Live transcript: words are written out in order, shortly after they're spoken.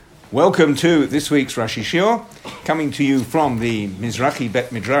Welcome to this week's Rashi Shiur, coming to you from the Mizrahi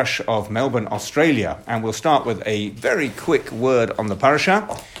Bet Midrash of Melbourne, Australia. And we'll start with a very quick word on the parasha,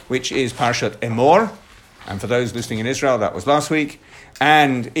 which is Parashat Emor. And for those listening in Israel, that was last week.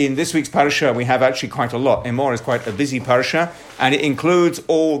 And in this week's parasha, we have actually quite a lot. Emor is quite a busy parasha, and it includes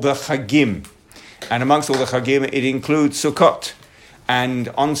all the Chagim. And amongst all the Chagim, it includes Sukkot. And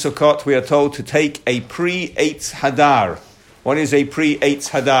on Sukkot, we are told to take a pre-Eitz Hadar. What is a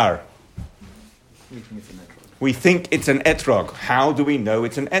pre-Eitz Hadar? We think it's an etrog. How do we know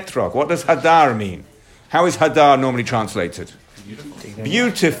it's an etrog? What does Hadar mean? How is Hadar normally translated?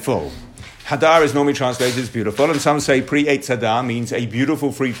 Beautiful. Hadar is normally translated as beautiful, and some say pre-Eitz Hadar means a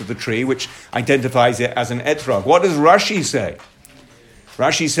beautiful fruit of the tree, which identifies it as an etrog. What does Rashi say?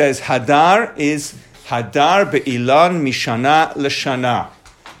 Rashi says Hadar is Hadar be'ilan mishana l'shana,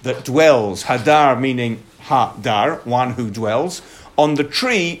 that dwells, Hadar meaning Hadar, one who dwells, on the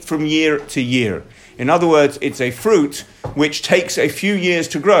tree from year to year. In other words, it's a fruit which takes a few years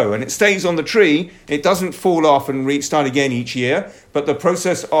to grow, and it stays on the tree. It doesn't fall off and start again each year, but the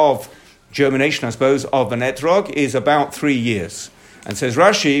process of germination, I suppose, of an etrog is about 3 years. And says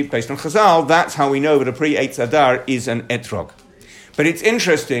Rashi, based on Chazal, that's how we know that a pre-Eitz Hadar is an etrog. But it's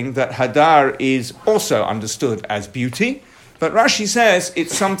interesting that Hadar is also understood as beauty, but Rashi says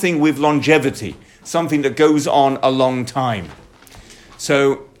it's something with longevity, something that goes on a long time.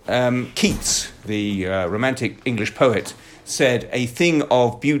 So Keats, the romantic English poet, said, a thing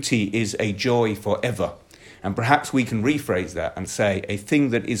of beauty is a joy forever. And perhaps we can rephrase that and say, a thing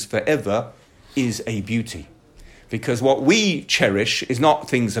that is forever is a beauty. Because what we cherish is not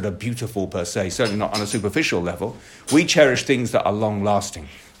things that are beautiful per se, certainly not on a superficial level. We cherish things that are long-lasting.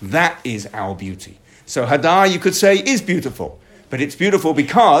 That is our beauty. So Hadar, you could say, is beautiful. But it's beautiful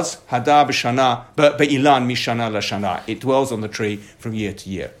because Hadar b'shana, be'ilan mishana l'shana. It dwells on the tree from year to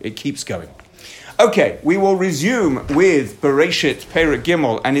year. It keeps going. Okay, we will resume with Bereshit Perek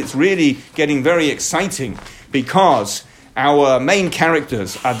Gimel, and it's really getting very exciting because our main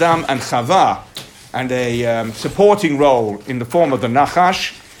characters, Adam and Chava, and a supporting role in the form of the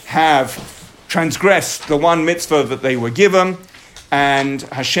Nachash, have transgressed the one mitzvah that they were given, and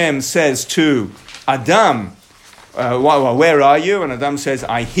Hashem says to Adam, where are you? And Adam says,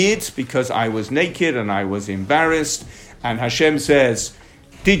 I hid because I was naked and I was embarrassed. And Hashem says,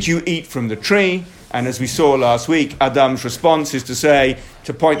 did you eat from the tree? And as we saw last week, Adam's response is to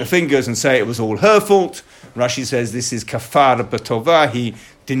point the fingers and say it was all her fault. Rashi says this is kafar b'tovah. He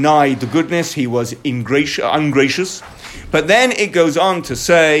denied the goodness. He was ungracious. But then it goes on to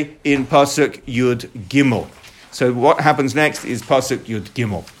say in Pasuk Yud Gimel. So what happens next is Pasuk Yud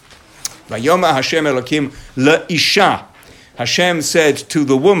Gimel. Vayoma Hashem Elokim le'isha. Hashem said to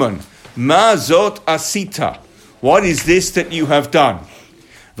the woman, Ma zot asita. What is this that you have done?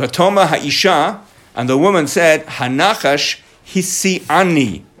 Vatoma ha'isha. And the woman said, Hanachash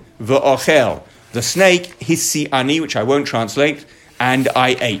hisi'ani v'ochel. The snake hisi'ani, which I won't translate, and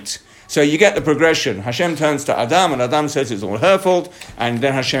I ate. So you get the progression. Hashem turns to Adam, and Adam says it's all her fault. And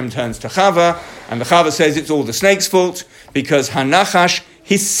then Hashem turns to Chava, and the Chava says it's all the snake's fault, because Hanachash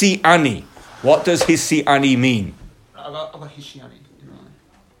hisi'ani. What does hisi'ani mean?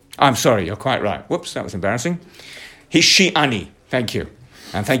 I'm sorry, you're quite right. Whoops, that was embarrassing. Hishi'ani, thank you.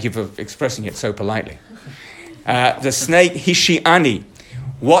 And thank you for expressing it so politely. The snake, Hishi'ani.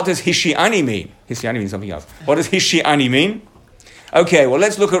 What does Hishi'ani mean? Hishi'ani means something else. What does Hishi'ani mean? Okay, well,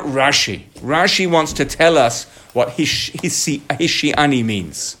 let's look at Rashi. Rashi wants to tell us what Hishi'ani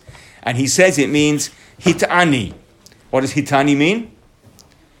means. And he says it means Hit'ani. What does Hit'ani mean?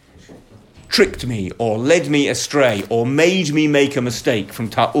 Tricked me, or led me astray, or made me make a mistake, from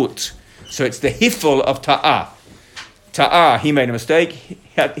ta'ut. So it's the hifel of ta'ah. Ta'ah, he made a mistake.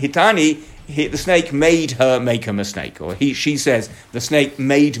 Hitani, the snake made her make a mistake. Or she says, the snake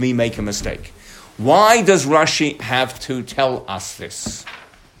made me make a mistake. Why does Rashi have to tell us this?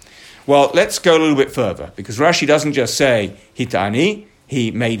 Well, let's go a little bit further, because Rashi doesn't just say, Hitani,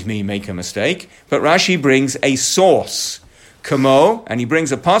 he made me make a mistake, but Rashi brings a source. Kamo, and he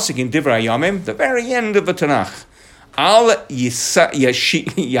brings a pasuk in Divrei Yamim, the very end of the Tanakh. Al yashi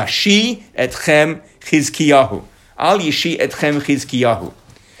etchem Chizkiyahu. Al yashi etchem Chizkiyahu.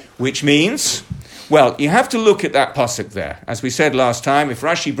 Which means, well, you have to look at that pasuk there. As we said last time, if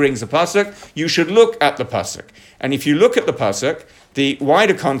Rashi brings a pasuk, you should look at the pasuk. And if you look at the pasuk, the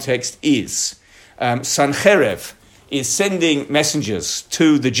wider context is Sancherev is sending messengers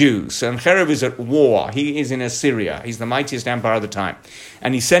to the Jews. Sancherev is at war. He is in Assyria. He's the mightiest empire of the time.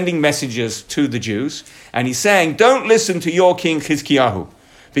 And he's sending messages to the Jews. And he's saying, don't listen to your king Chizkiyahu,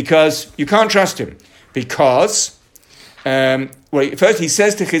 because you can't trust him. Because First he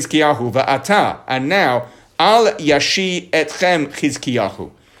says to Chizkiyahu, Va'ata, and now, Al yashi etchem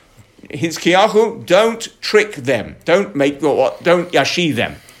Chizkiyahu. Chizkiyahu, don't trick them. Don't yashi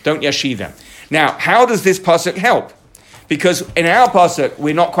them. Don't yashi them. Now, how does this pasuk help? Because in our pasuk,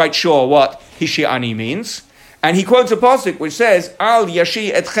 we're not quite sure what Hishi'ani means. And he quotes a pasuk which says, Al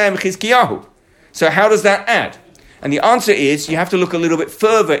yashi etchem Chizkiyahu. So how does that add? And the answer is, you have to look a little bit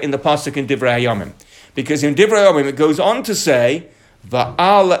further in the pasuk in Divrei Hayomim. Because in Divrei Hayomim, it goes on to say,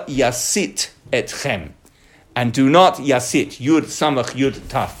 Va'al yasit etchem. And do not yasit, yud samach yud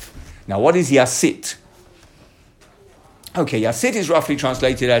taf. Now, what is yasit? Okay, yasit is roughly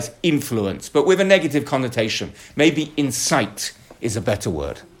translated as influence, but with a negative connotation. Maybe incite is a better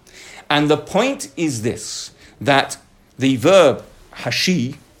word. And the point is this, that the verb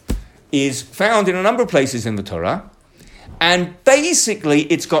hashi is found in a number of places in the Torah, and basically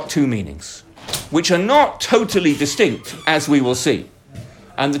it's got two meanings, which are not totally distinct, as we will see.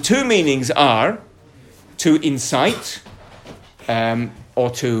 And the two meanings are to incite, or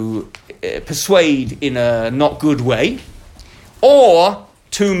to persuade in a not good way, or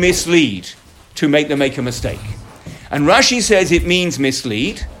to mislead, to make them make a mistake. And Rashi says it means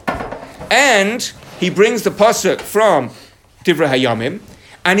mislead, and he brings the pasuk from Divrei Hayomim,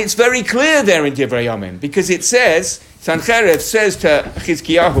 and it's very clear there in Divrei Hayomim, because it says, Sancherev says to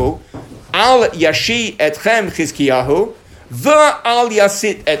Chizkiyahu, Al yashi etchem Chizkiyahu, Va'al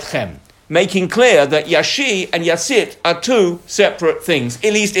yasit etchem, making clear that yashi and yasit are two separate things,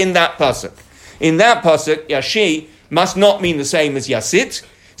 at least in that pasuk. In that pasuk, yashi must not mean the same as yasit,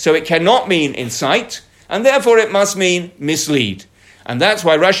 so it cannot mean incite, and therefore it must mean mislead. And that's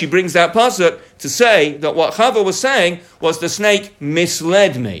why Rashi brings that pasuk to say that what Chava was saying was the snake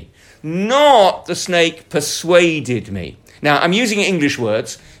misled me, not the snake persuaded me. Now, I'm using English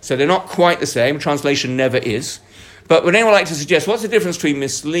words, so they're not quite the same. Translation never is. But would anyone like to suggest what's the difference between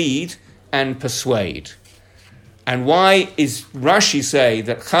mislead and persuade? And why is Rashi say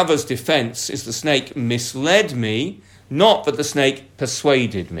that Chava's defense is the snake misled me, not that the snake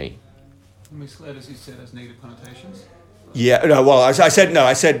persuaded me? Misled, as you said, has negative connotations. Yeah, no. Well, I said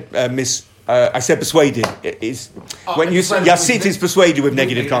persuaded is when you say yasit is persuaded with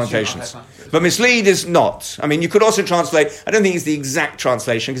negative connotations, but mislead is not. I mean, you could also translate. I don't think it's the exact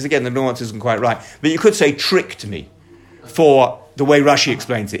translation because again the nuance isn't quite right. But you could say tricked me, for the way Rashi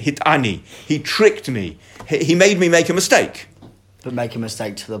explains it. Hitani, he tricked me. He made me make a mistake. But make a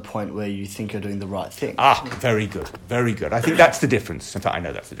mistake to the point where you think you're doing the right thing. Very good, very good. I think that's the difference. In fact, I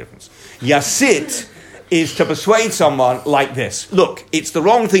know that's the difference. Yasit is to persuade someone like this. Look, it's the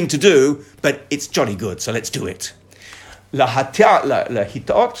wrong thing to do, but it's jolly good, so let's do it.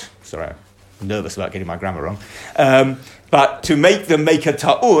 Lahitot, sorry, I'm nervous about getting my grammar wrong. But to make them make a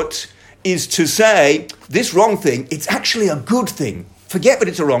ta'ut is to say, this wrong thing, it's actually a good thing. Forget that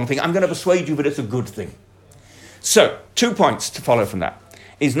it's a wrong thing. I'm going to persuade you that it's a good thing. So, 2 points to follow from that.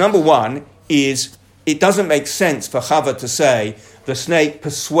 Is number one, is it doesn't make sense for Chava to say, the snake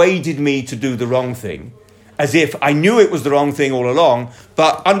persuaded me to do the wrong thing, as if I knew it was the wrong thing all along,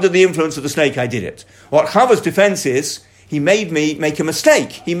 but under the influence of the snake I did it. What Chava's defense is, he made me make a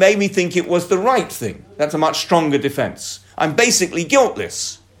mistake. He made me think it was the right thing. That's a much stronger defense. I'm basically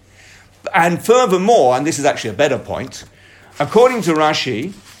guiltless. And furthermore, and this is actually a better point, according to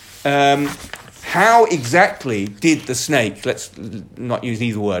Rashi, how exactly did the snake, let's not use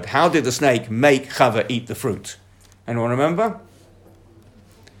either word, how did the snake make Chava eat the fruit? Anyone remember?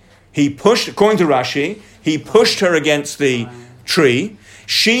 He pushed, according to Rashi, he pushed her against the tree.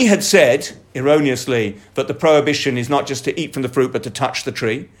 She had said, erroneously, that the prohibition is not just to eat from the fruit, but to touch the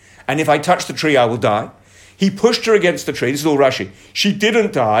tree. And if I touch the tree, I will die. He pushed her against the tree. This is all Rashi. She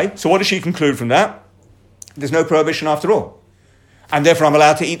didn't die. So what does she conclude from that? There's no prohibition after all. And therefore I'm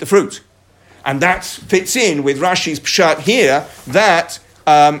allowed to eat the fruit. And that fits in with Rashi's pshat here, that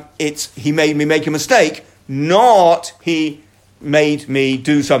he made me make a mistake, not he made me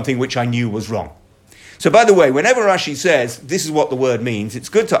do something which I knew was wrong. So by the way, whenever Rashi says this is what the word means, it's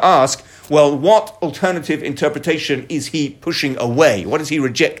good to ask, well, what alternative interpretation is he pushing away? What is he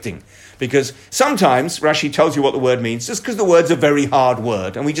rejecting? Because sometimes Rashi tells you what the word means just because the word's a very hard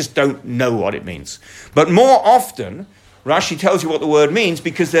word and we just don't know what it means. But more often, Rashi tells you what the word means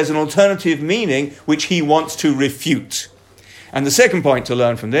because there's an alternative meaning which he wants to refute. And the second point to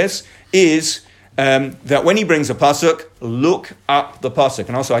learn from this is that when he brings a pasuk, look up the pasuk.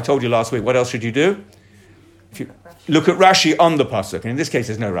 And also I told you last week, what else should you do? If you look at Rashi on the pasuk. And in this case,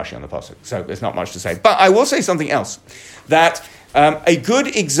 there's no Rashi on the pasuk, so there's not much to say. But I will say something else, that a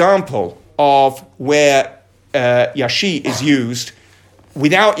good example of where yashi is used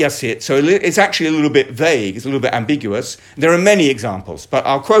without yasit, so it's actually a little bit vague, it's a little bit ambiguous. There are many examples, but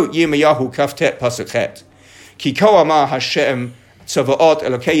I'll quote Yirmiyahu Kaftet Pasuk Ki ko amar Hashem Tzavaot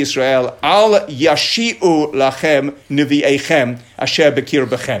Elokei Yisrael al yashi'u lachem nevi'echem asher bekir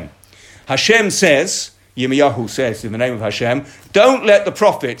bechem. Hashem says, Yirmiyahu says in the name of Hashem, don't let the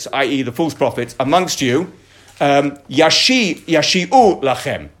prophets, i.e. the false prophets, amongst you, yashi'u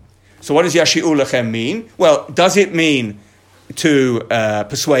lachem. So what does yashi'u lachem mean? Well, does it mean to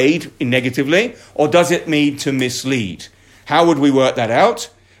persuade negatively, or does it mean to mislead? How would we work that out?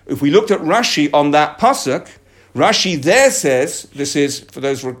 If we looked at Rashi on that pasuk, Rashi there says, this is, for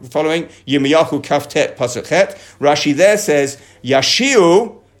those following, Yirmiyahu Kaftet pasuk het, Rashi there says,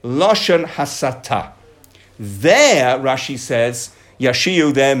 Yashiu Lashon Hasata. There, Rashi says,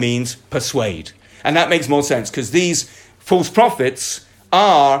 Yashiu there means persuade. And that makes more sense, because these false prophets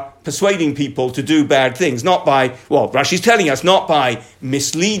are persuading people to do bad things, not by, well, Rashi's telling us, not by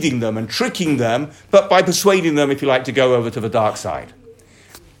misleading them and tricking them, but by persuading them, if you like, to go over to the dark side.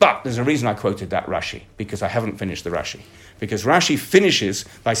 But there's a reason I quoted that Rashi, because I haven't finished the Rashi. Because Rashi finishes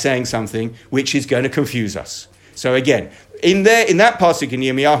by saying something which is going to confuse us. So again, in that pasuk in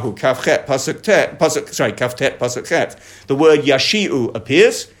Yirmiyahu, Kaftet pasuk chet, the word Yashi'u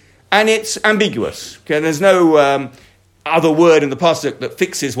appears, and it's ambiguous. Okay, there's no other word in the pasuk that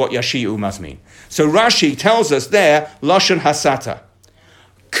fixes what Yashi'u must mean. So Rashi tells us there, Lashon Hasata.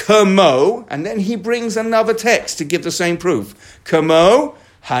 Kamo, and then he brings another text to give the same proof. Kamo,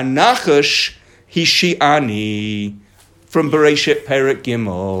 Hanachash Hishi'ani, from Bereshit Perek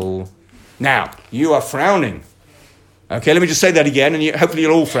Gimel. Now, you are frowning. Okay, let me just say that again, and hopefully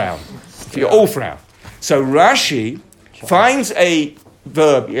you'll all frown. You'll all frown. So Rashi finds a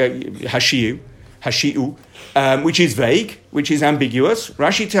verb, hashi'u, which is vague, which is ambiguous.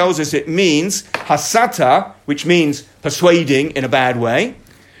 Rashi tells us it means hasata, which means persuading in a bad way.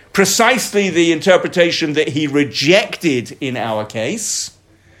 Precisely the interpretation that he rejected in our case.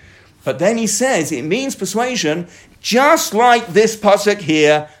 But then he says it means persuasion, just like this pasuk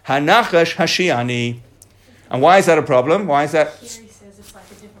here, Hanachash Hashi'ani. And why is that a problem? Why is that? Here he says it's like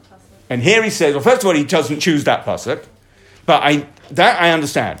a different pasuk. And here he says, well, first of all, he doesn't choose that pasuk. But I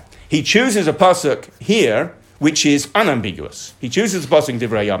understand. He chooses a pasuk here, which is unambiguous. He chooses the pasuk in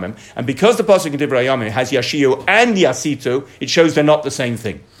Divrei Yamim. And because the pasuk in Divrei Yamim has Yashiu and Yasitu, it shows they're not the same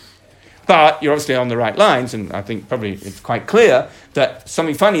thing. But you're obviously on the right lines, and I think probably it's quite clear that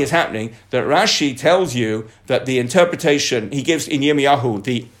something funny is happening, that Rashi tells you that the interpretation, he gives in Yirmiyahu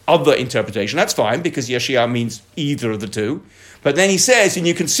the other interpretation. That's fine, because Yashia means either of the two. But then he says, and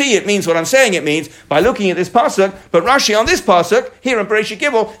you can see it means what I'm saying it means by looking at this pasuk, but Rashi on this pasuk, here in Bereshit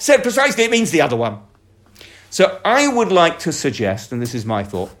Gimel, said precisely it means the other one. So I would like to suggest, and this is my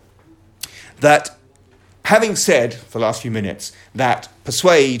thought, that having said, for the last few minutes, that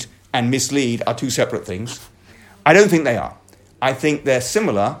persuade and mislead are two separate things, I don't think they are. I think they're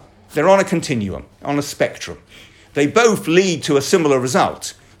similar. They're on a continuum, on a spectrum. They both lead to a similar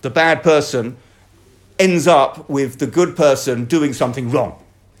result. The bad person ends up with the good person doing something wrong.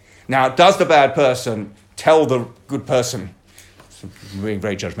 Now, does the bad person tell the good person, I'm being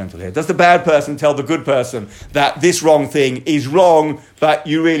very judgmental here, does the bad person tell the good person that this wrong thing is wrong, but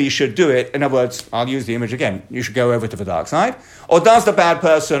you really should do it? In other words, I'll use the image again, you should go over to the dark side. Or does the bad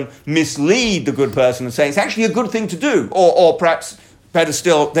person mislead the good person and say it's actually a good thing to do? Or perhaps, better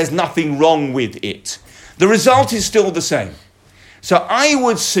still, there's nothing wrong with it. The result is still the same. So I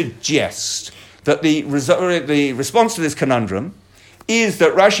would suggest that the response to this conundrum is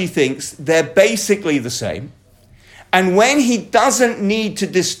that Rashi thinks they're basically the same. And when he doesn't need to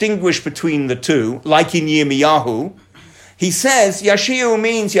distinguish between the two, like in Yirmiyahu, he says, Yashiu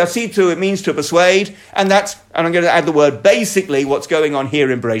means Yasitu, it means to persuade, and I'm going to add the word basically what's going on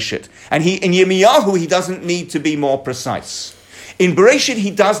here in Bereshit. And in Yirmiyahu, he doesn't need to be more precise. In Bereshit,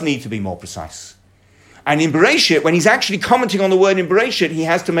 he does need to be more precise. And in Bereshit, when he's actually commenting on the word in Bereshit, he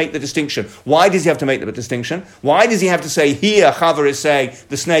has to make the distinction. Why does he have to make the distinction? Why does he have to say, here, Chava is saying,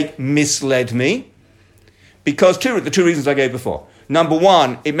 the snake misled me? Because the two reasons I gave before. Number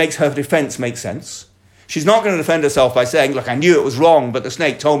one, it makes her defense make sense. She's not going to defend herself by saying, look, I knew it was wrong, but the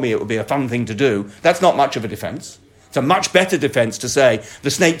snake told me it would be a fun thing to do. That's not much of a defense. It's a much better defense to say, the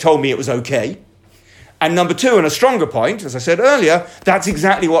snake told me it was okay. And number two, and a stronger point, as I said earlier, that's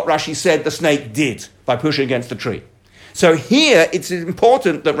exactly what Rashi said the snake did by pushing against the tree. So here, it's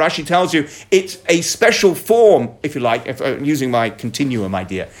important that Rashi tells you it's a special form, if you like, using my continuum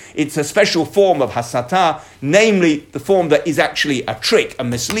idea. It's a special form of hasata, namely the form that is actually a trick, a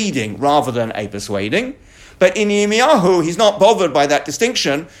misleading, rather than a persuading. But in Yirmiyahu, he's not bothered by that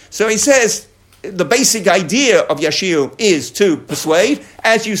distinction. So he says, the basic idea of Yashiu is to persuade.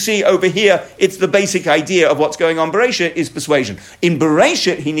 As you see over here, it's the basic idea of what's going on Bereshit is persuasion. In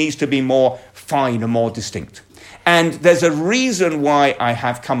Bereshit, he needs to be more fine and more distinct. And there's a reason why I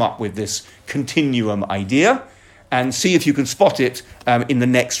have come up with this continuum idea, and see if you can spot it in the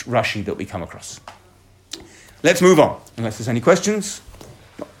next Rashi that we come across. Let's move on, unless there's any questions.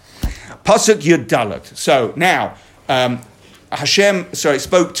 Pasuk Yud Dalet. So now, Hashem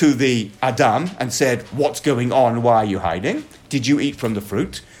spoke to the Adam and said, what's going on? Why are you hiding? Did you eat from the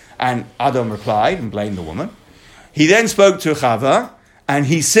fruit? And Adam replied and blamed the woman. He then spoke to Chava and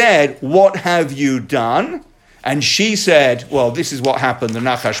he said, what have you done? And she said, well, this is what happened. The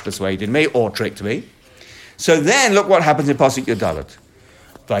Nachash persuaded me or tricked me. So then look what happens in Pasuk Yud Dalet.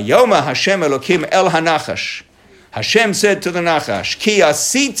 Vayoma Hashem Elokim El HaNachash. Hashem said to the Nachash, Ki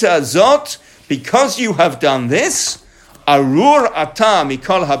asita zot, because you have done this, arur ata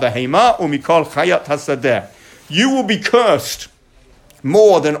mikol habehema umikol chayat hasadeh. You will be cursed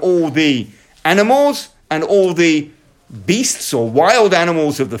more than all the animals and all the beasts or wild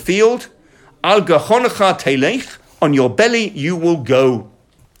animals of the field. Al gachonecha telech, on your belly you will go.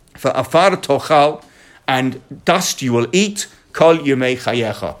 For afar tochal, and dust you will eat, kol yemei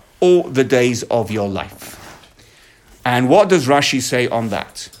chayecha, all the days of your life. And what does Rashi say on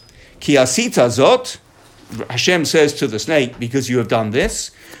that? Ki asita zot, Hashem says to the snake, because you have done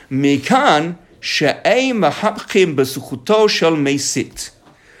this, mikan she'ei mahapchim besuchuto shel meisit.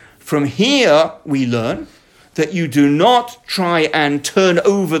 From here we learn that you do not try and turn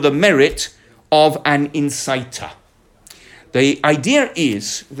over the merit of an inciter. The idea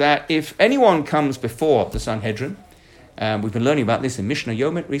is that if anyone comes before the Sanhedrin, we've been learning about this in Mishnah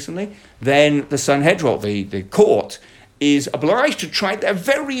Yomit recently, then the Sanhedrin, the court, is obliged to try their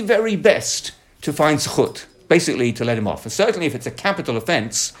very, very best to find zechut, basically to let him off. And certainly if it's a capital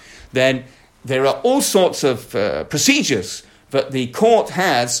offense, then there are all sorts of procedures that the court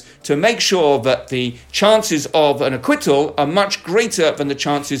has to make sure that the chances of an acquittal are much greater than the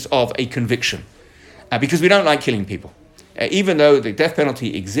chances of a conviction. Because we don't like killing people. Even though the death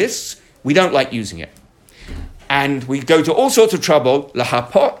penalty exists, we don't like using it. And we go to all sorts of trouble,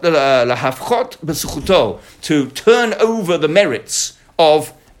 lahafchot besuchuto, to turn over the merits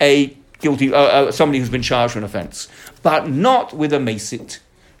of a guilty, somebody who's been charged for an offense. But not with a mesit,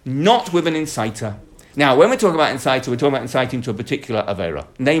 not with an inciter. Now, when we talk about inciter, we're talking about inciting to a particular avera,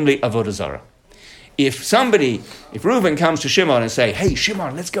 namely avodah zarah. If Reuven comes to Shimon and say, hey,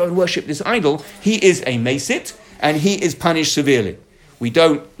 Shimon, let's go and worship this idol, he is a mesit, and he is punished severely. We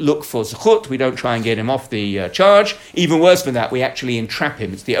don't look for zechut, we don't try and get him off the charge. Even worse than that, we actually entrap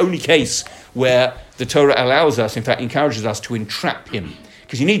him. It's the only case where the Torah allows us, in fact, encourages us to entrap him.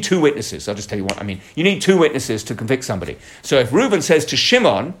 Because you need two witnesses. I'll just tell you what I mean. You need two witnesses to convict somebody. So if Reuben says to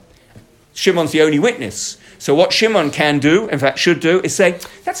Shimon, Shimon's the only witness. So what Shimon can do, in fact should do, is say,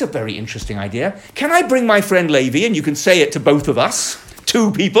 that's a very interesting idea. Can I bring my friend Levi and you can say it to both of us,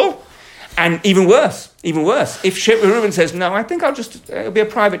 two people? And even worse, if Reuben says, no, I think it'll be a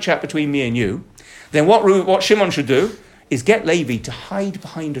private chat between me and you, then what Shimon should do is get Levi to hide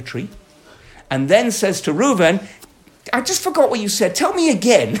behind a tree and then says to Reuben, I just forgot what you said, tell me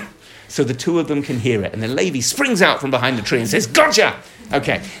again, so the two of them can hear it. And then Levi springs out from behind the tree and says, gotcha!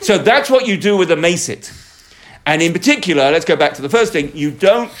 Okay, so that's what you do with a mesit. And in particular, let's go back to the first thing, you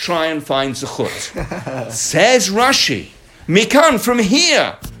don't try and find zechut. Says Rashi, Mikan, from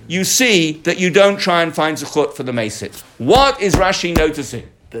here, you see that you don't try and find zechut for the mesit. What is Rashi noticing?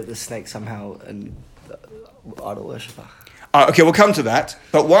 That the snake somehow an idol worshipper. Okay, we'll come to that.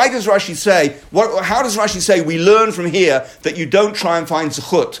 But why does Rashi say, how does Rashi say we learn from here that you don't try and find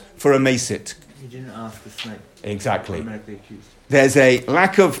zechut for a mesit? He didn't ask the snake. Exactly. There's a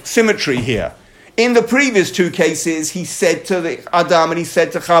lack of symmetry here. In the previous two cases, he said to the Adam and he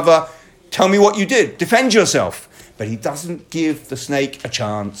said to Chava, tell me what you did, defend yourself. But he doesn't give the snake a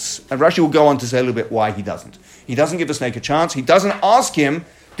chance. And Rashi will go on to say a little bit why he doesn't. He doesn't give the snake a chance. He doesn't ask him,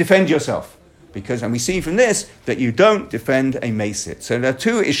 defend yourself. And we see from this that you don't defend a mesit. So there are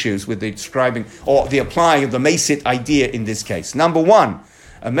two issues with the describing or the applying of the mesit idea in this case. Number one,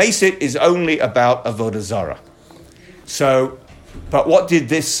 a mesit is only about avodah zarah. So, but what did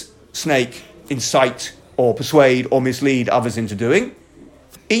this snake incite or persuade or mislead others into doing?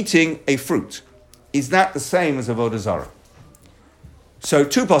 Eating a fruit. Is that the same as avodah zarah? So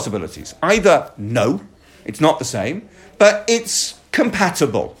two possibilities. Either no, it's not the same, but it's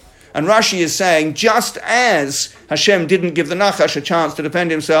compatible. And Rashi is saying, just as Hashem didn't give the Nachash a chance to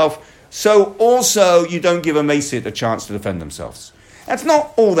defend himself, so also you don't give a mesit a chance to defend themselves. That's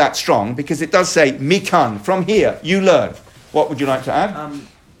not all that strong, because it does say, Mikan, from here, you learn. What would you like to add?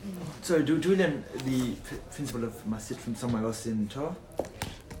 So do we learn the principle of Masit from somewhere else in Torah?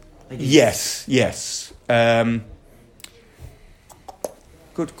 Yes.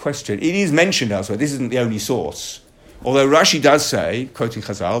 Good question. It is mentioned elsewhere. This isn't the only source. Although Rashi does say, quoting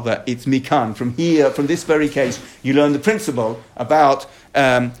Chazal, that it's mikan. From here, from this very case, you learn the principle about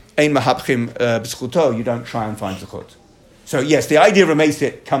ein mahapchim b'zchuto. You don't try and find zechut. So yes, the idea of a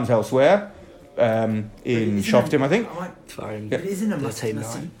mesit comes elsewhere, in Shoftim, I think. But isn't a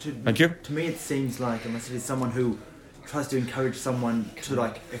Masit? Thank you. To me, it seems like a Masit is someone who tries to encourage someone to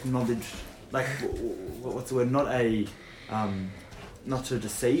acknowledge, what's the word? Not to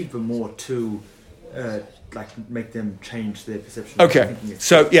deceive, but more to make them change their perception. Okay,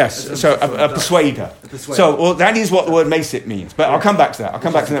 so yes, a persuader. So that is what the word mesit means. But I'll come back to that. I'll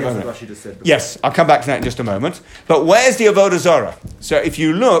come back to that in a moment. Yes, I'll come back to that in just a moment. But where's the avodah zarah? So if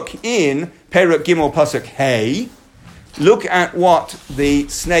you look in Perek Gimel Pasuk Hey, look at what the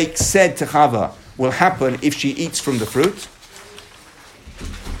snake said to Chava will happen if she eats from the fruit.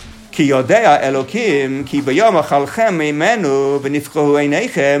 Ki yodea Elokim ki bayom achalchem meimenu v'nifchohu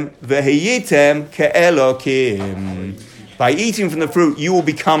einechem v'heyitem ke'elokim. By eating from the fruit, you will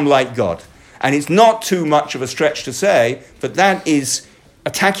become like God. And it's not too much of a stretch to say that that is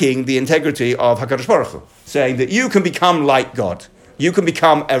attacking the integrity of HaKadosh Baruch Hu, saying that you can become like God. You can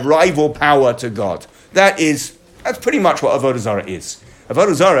become a rival power to God. That's pretty much what Avodah Zarah is.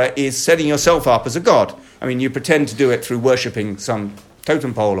 Avodah Zarah is setting yourself up as a god. I mean, you pretend to do it through worshipping some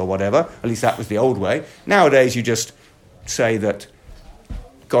totem pole or whatever. At least that was the old way. Nowadays, you just say that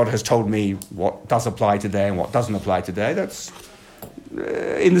God has told me what does apply today and what doesn't apply today. That's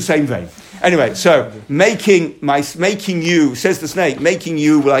in the same vein. Anyway, so making you, says the snake, making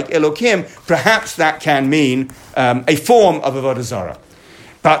you like Elokim, perhaps that can mean a form of Avodah Zarah.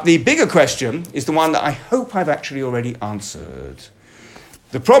 But the bigger question is the one that I hope I've actually already answered.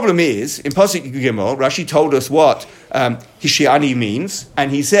 The problem is, in Pasuk Gimel, Rashi told us what Hishiani means,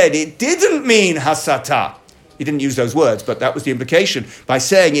 and he said it didn't mean Hasata. He didn't use those words, but that was the implication. By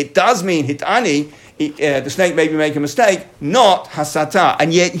saying it does mean Hitani, the snake made me make a mistake, not Hasata.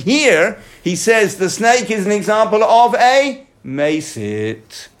 And yet here, he says the snake is an example of a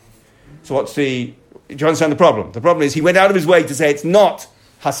mesit. So do you understand the problem? The problem is he went out of his way to say it's not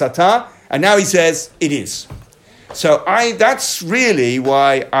Hasata, and now he says it is. So that's really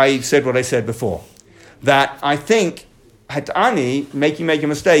why I said what I said before. That I think Hatani, make a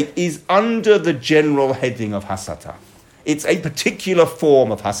mistake, is under the general heading of Hasata. It's a particular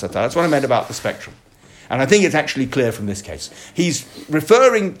form of Hasata. That's what I meant about the spectrum. And I think it's actually clear from this case. He's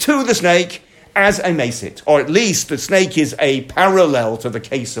referring to the snake as a mesit, or at least the snake is a parallel to the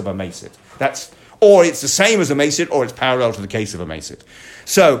case of a mesit. Or it's the same as a mesit, or it's parallel to the case of a mesit.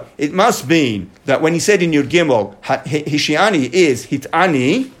 So it must mean that when he said in Yud Gimel, Hishiani is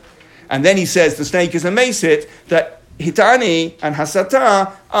Hitani, and then he says the snake is a mesit, that Hitani and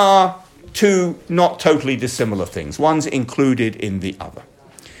Hasata are two not totally dissimilar things. One's included in the other.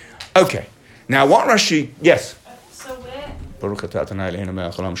 Okay. Now what Rashi... Yes? So where... Baruch atah Adonai Eloheinu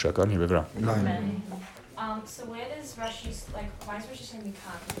melech haolam she'akon hivivra. So where does Rashi... why is Rashi saying we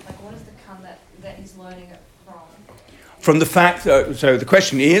can't? What is the kan that he's learning it from? From the fact... so the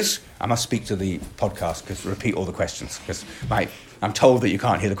question is... I must speak to the podcast, repeat all the questions, because I'm told that you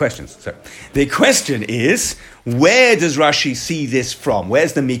can't hear the questions. So the question is, where does Rashi see this from?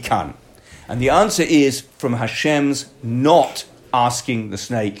 Where's the mikan? And the answer is from Hashem's not asking the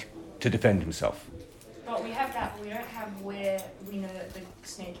snake to defend himself. But we have that, but we don't have where we know that the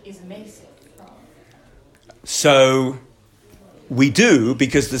snake is a mesit from. So we do,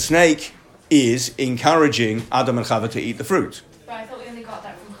 because the snake is encouraging Adam and Chava to eat the fruit. But I thought we only got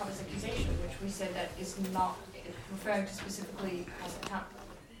that from Chava's accusation, which we said that is not referring to specifically Hasatan.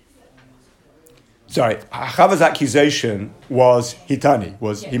 Sorry, Chava's accusation was Hitani,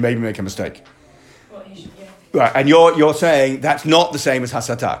 he made me make a mistake. Well, he should, yeah. Right, and you're saying that's not the same as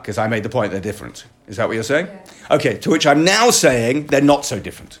Hasata, because I made the point they're different. Is that what you're saying? Yeah. Okay, to which I'm now saying they're not so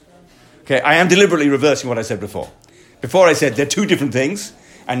different. Okay, I am deliberately reversing what I said before. Before I said they're two different things,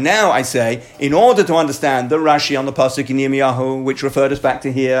 and now I say, in order to understand the Rashi on the Pasuk in Yirmiyahu, which referred us back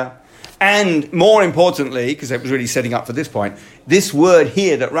to here, and more importantly, because it was really setting up for this point, this word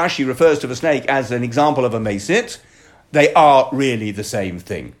here that Rashi refers to the snake as an example of a mesit, they are really the same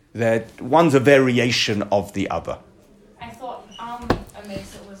thing. One's a variation of the other. I thought a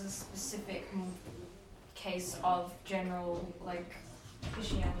mesit was a specific case of general,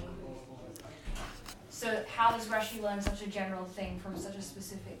 Christianity. So how does Rashi learn such a general thing from such a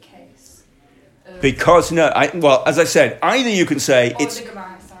specific case? Because, as I said, either you can say it's... the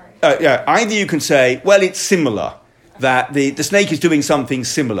Gemara, sorry. Either you can say, well, it's similar. that the snake is doing something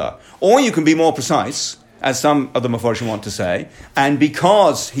similar. Or you can be more precise, as some of the Mefarshim want to say, and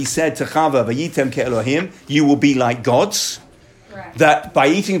because he said to Chava, Vayitem ke'Elohim, you will be like gods, Right. that by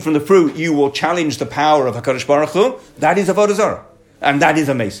eating from the fruit you will challenge the power of HaKadosh Baruch Hu, that is Avodah Zarah. And that is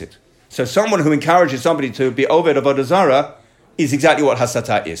a Mesit. So someone who encourages somebody to be Oved Avodah Zarah is exactly what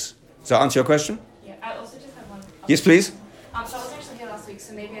Hasata is. Does that answer your question? Yeah, I also just have one. Yes, please. So I was actually here last week,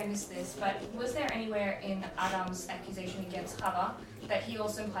 so maybe I missed this, but was there anywhere in Adam's accusation against Chava that he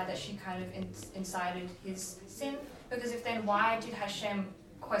also implied that she kind of incited his sin? Because if then, why did Hashem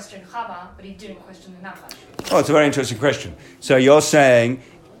question Chava, but he didn't question the Nachash? Oh, it's a very interesting question. So you're saying,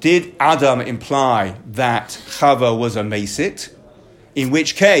 did Adam imply that Chava was a Mesit? In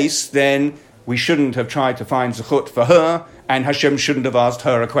which case, then, we shouldn't have tried to find Zechut for her, and Hashem shouldn't have asked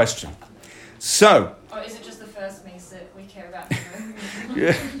her a question. So... Or is it just the first mace that we care about?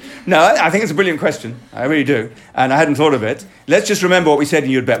 Yeah. No, I think it's a brilliant question. I really do. And I hadn't thought of it. Let's just remember what we said in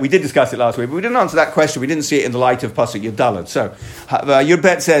Yud Bet. We did discuss it last week, but we didn't answer that question. We didn't see it in the light of Pasuk Yud Daled. So, Yud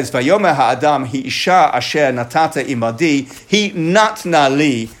Bet says, Vayomer ha'adam hi isha asher natata imadi hi natna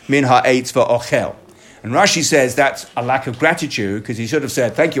li min ha'etz va'ochel. And Rashi says that's a lack of gratitude, because he should have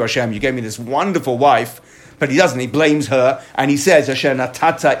said, thank you Hashem, you gave me this wonderful wife. But he doesn't. He blames her, and he says, Hashem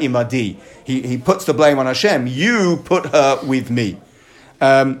natata imadi. He puts the blame on Hashem. You put her with me.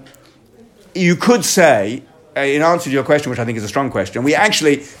 You could say, in answer to your question, which I think is a strong question, we have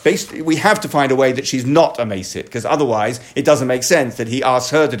to find a way that she's not a Mesit, because otherwise it doesn't make sense that he asks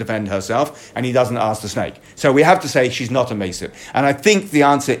her to defend herself and he doesn't ask the snake. So we have to say she's not a Mesit. And I think the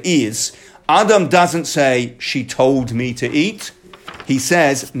answer is, Adam doesn't say, she told me to eat. He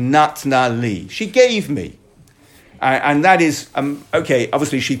says, natna li. She gave me. And that is, okay,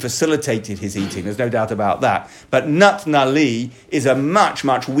 obviously she facilitated his eating, there's no doubt about that. But natna li is a much,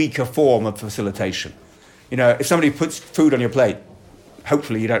 much weaker form of facilitation. You know, if somebody puts food on your plate,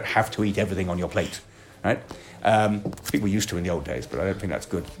 hopefully you don't have to eat everything on your plate, right? People used to in the old days, but I don't think that's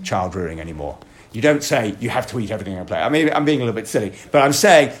good child rearing anymore. You don't say, you have to eat everything on your plate. I mean, I'm being a little bit silly, but I'm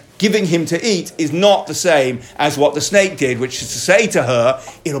saying giving him to eat is not the same as what the snake did, which is to say to her,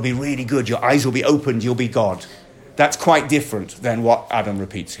 it'll be really good, your eyes will be opened, you'll be God. That's quite different than what Adam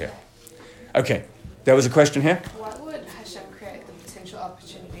repeats here. Okay, there was a question here. Why would Hashem create the potential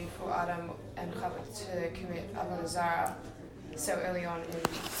opportunity for Adam and Chava to commit Avodah Zarah so early on in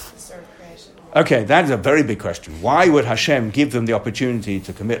the story of creation? Okay, that is a very big question. Why would Hashem give them the opportunity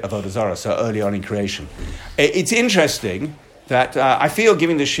to commit Avodah Zarah so early on in creation? It's interesting that I feel,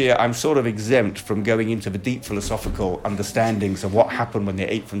 giving this year, I'm sort of exempt from going into the deep philosophical understandings of what happened when they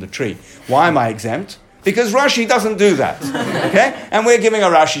ate from the tree. Why am I exempt? Because Rashi doesn't do that, okay? And we're giving a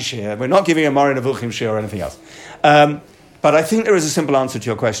Rashi shir. We're not giving a Moreh Nevuchim shir or anything else. But I think there is a simple answer to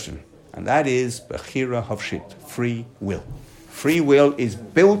your question, and that is Bechira Hofshit, free will. Free will is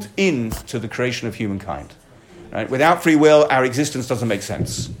built into the creation of humankind. Right? Without free will, our existence doesn't make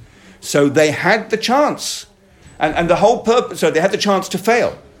sense. So they had the chance, and the whole purpose. So they had the chance to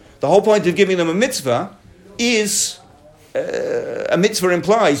fail. The whole point of giving them a mitzvah is. A mitzvah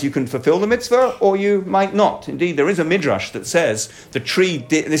implies you can fulfill the mitzvah or you might not. Indeed, there is a midrash that says the tree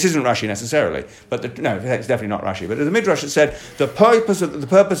this isn't Rashi necessarily, but it's definitely not Rashi. But there's a midrash that said the purpose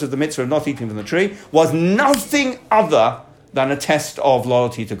of the mitzvah of not eating from the tree was nothing other than a test of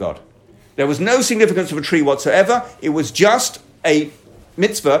loyalty to God. There was no significance of a tree whatsoever. It was just a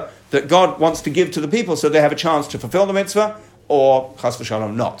mitzvah that God wants to give to the people, so they have a chance to fulfill the mitzvah or chas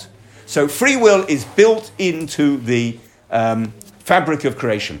v'shalom not. So free will is built into the fabric of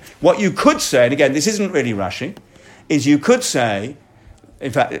creation. What you could say, and again, this isn't really Rashi, is you could say,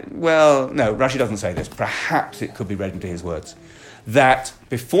 in fact, well, no, Rashi doesn't say this. Perhaps it could be read into his words that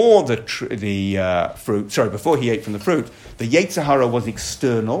before before he ate from the fruit, the Yetzer Hara was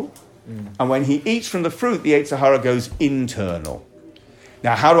external, and when he eats from the fruit, the Yetzer Hara goes internal.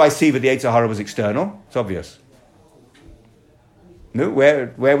 Now, how do I see that the Yetzer Hara was external? It's obvious. No,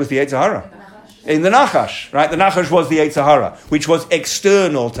 where was the Yetzer Hara? In the Nachash, right? The Nachash was the Yetzer Hara, which was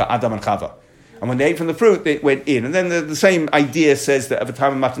external to Adam and Chava. And when they ate from the fruit, it went in. And then the same idea says that at the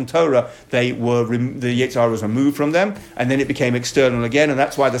time of Matan Torah, the Yetzer Hara was removed from them, and then it became external again. And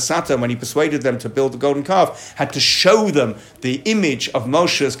that's why the Satan, when he persuaded them to build the golden calf, had to show them the image of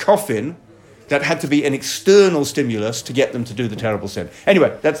Moshe's coffin that had to be an external stimulus to get them to do the terrible sin.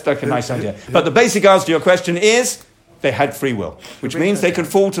 Anyway, that's like a nice idea. But the basic answer to your question is they had free will, which means they could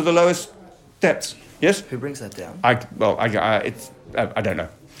fall to the lowest depths. Yes? Who brings that down? I don't know.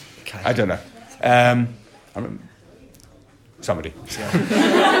 Okay. I don't know. Somebody.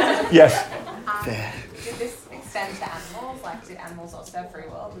 Yes. Fair. Did this extend to animals? Like, did animals also have free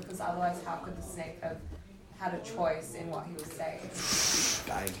will? Because otherwise, how could the snake have had a choice in what he was saying?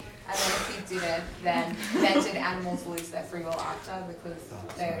 And then if he didn't, then did animals lose their free will after?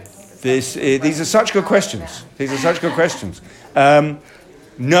 Because These are such good questions.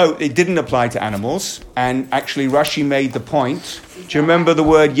 No, it didn't apply to animals. And actually, Rashi made the point. Do you remember the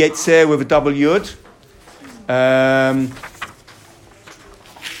word Yetzer with a double Yud?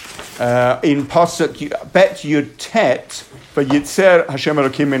 In Pasuk Bet Yud Tet, for Yetzer Hashem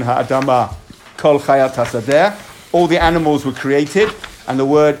Elokim min ha'adama kol chayat hasadeh. All the animals were created, and the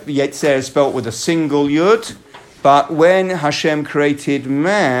word Yetzer is spelt with a single Yud. But when Hashem created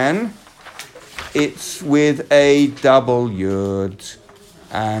man, it's with a double Yud.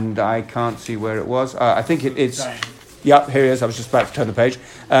 And I can't see where it was. I think it's... Yep, here it is. I was just about to turn the page.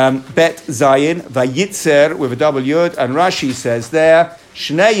 Bet Zayin, Vayitzer, with a double Yud. And Rashi says there,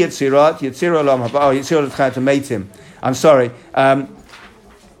 Shnei Yitzirot, Yitzir Olam Haba, Yitzir Olam Meitim. I'm sorry.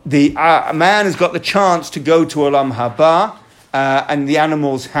 The man has got the chance to go to Olam Haba, and the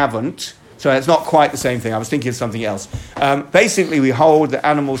animals haven't. So it's not quite the same thing. I was thinking of something else. Basically, we hold that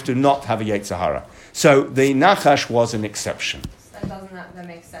animals do not have a Yetzer Hara. So the Nachash was an exception. And doesn't that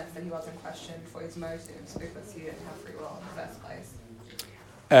make sense that he wasn't questioned for his motives because he didn't have free will in the first place?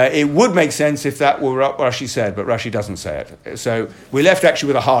 It would make sense if that were what Rashi said, but Rashi doesn't say it. So we're left actually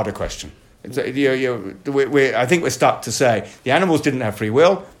with a harder question. I think we're stuck to say the animals didn't have free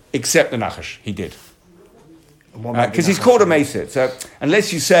will, except the Nachash. He did. Because he's called a Mesit. So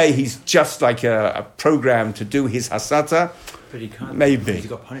unless you say he's just like a program to do his Hasata, But he can't. Maybe. He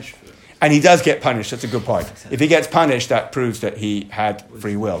got punished for it. And he does get punished. That's a good point. If he gets punished, that proves that he had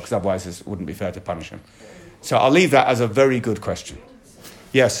free will, because otherwise it wouldn't be fair to punish him. So I'll leave that as a very good question.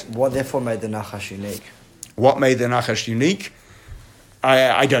 Yes? What therefore made the Nachash unique? What made the Nachash unique?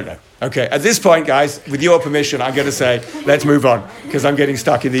 I don't know. Okay, at this point, guys, with your permission, I'm going to say, let's move on, because I'm getting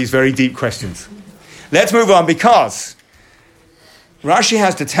stuck in these very deep questions. Let's move on, because Rashi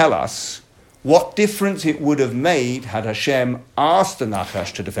has to tell us what difference it would have made had Hashem asked the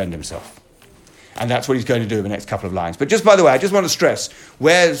Nachash to defend himself. And that's what he's going to do in the next couple of lines. But just by the way, I just want to stress,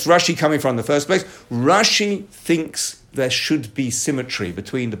 where's Rashi coming from in the first place? Rashi thinks there should be symmetry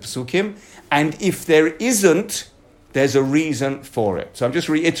between the Pesukim, and if there isn't, there's a reason for it. So I'm just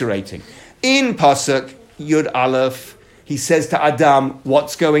reiterating. In Pasuk Yud Aleph, he says to Adam,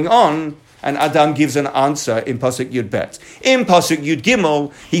 what's going on? And Adam gives an answer in Pasuk Yud Bet. In Pasuk Yud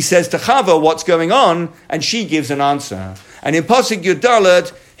Gimel, he says to Chava, what's going on? And she gives an answer. And in Pasuk Yud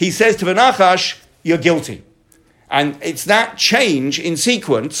Dalet, he says to Nachash, you're guilty. And it's that change in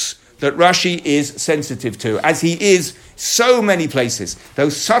sequence that Rashi is sensitive to, as he is so many places.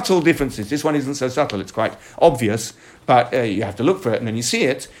 Those subtle differences. This one isn't so subtle, it's quite obvious, but you have to look for it and then you see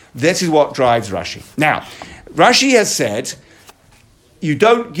it. This is what drives Rashi. Now, Rashi has said, you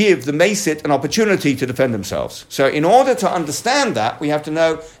don't give the Mesit an opportunity to defend themselves. So in order to understand that, we have to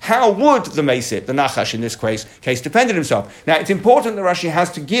know how would the Mesit, the Nachash in this case, defended himself. Now, it's important that Rashi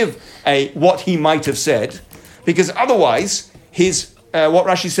has to give what he might have said, because otherwise, what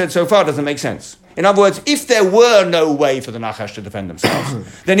Rashi said so far doesn't make sense. In other words, if there were no way for the Nachash to defend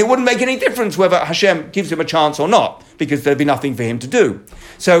themselves, then it wouldn't make any difference whether Hashem gives him a chance or not, because there'd be nothing for him to do.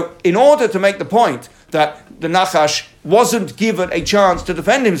 So in order to make the point that the Nachash wasn't given a chance to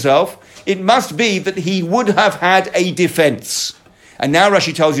defend himself, it must be that he would have had a defense. And now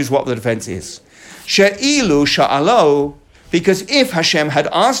Rashi tells you what the defense is. She'ilu sha'alo, because if Hashem had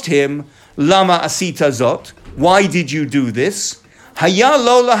asked him, Lama asita zot, why did you do this? Haya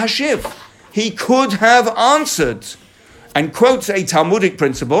lo lahashiv, he could have answered. And quotes a Talmudic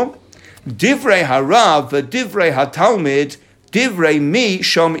principle, Divrei harav v'divrei hatalmid, divrei mi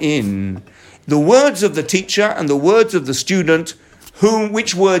shom'in. The words of the teacher and the words of the student,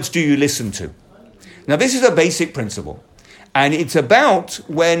 which words do you listen to? Now, this is a basic principle, and it's about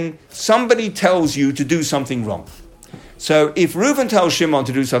when somebody tells you to do something wrong. So, if Reuven tells Shimon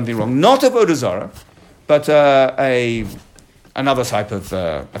to do something wrong, not avodah zarah, but another type of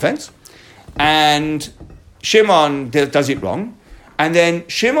offense, and Shimon does it wrong, and then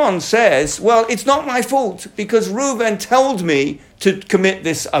Shimon says, well, it's not my fault, because Reuven told me to commit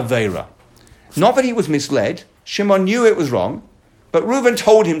this aveira. Not that he was misled. Shimon knew it was wrong, but Reuven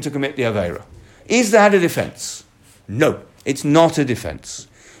told him to commit the Aveira. Is that a defense? No, it's not a defense.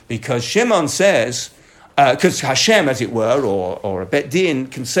 Because Shimon says, because Hashem, as it were, or a Bet Din,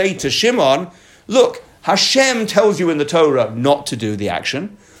 can say to Shimon, look, Hashem tells you in the Torah not to do the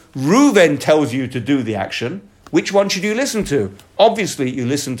action. Reuven tells you to do the action. Which one should you listen to? Obviously, you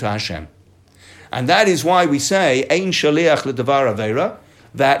listen to Hashem. And that is why we say, Ein shaliach ledavar Aveira,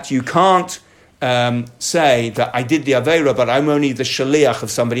 that you can't say that I did the Aveira, but I'm only the shaliach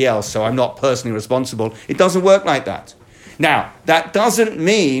of somebody else, so I'm not personally responsible. It doesn't work like that. Now, that doesn't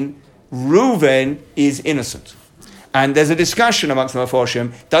mean Reuven is innocent. And there's a discussion amongst the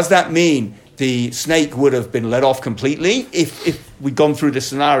Meforshim, does that mean the snake would have been let off completely if we'd gone through this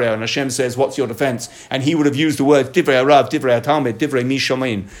scenario and Hashem says, what's your defense? And he would have used the words, Divrei Harav, Divrei HaTalmid, Divrei Mi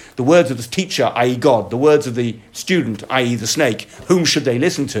Shomein, the words of the teacher, i.e. God, the words of the student, i.e. the snake, whom should they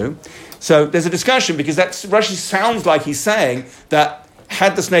listen to? So there's a discussion because Rashi sounds like he's saying that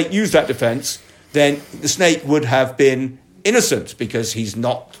had the snake used that defense, then the snake would have been innocent because he's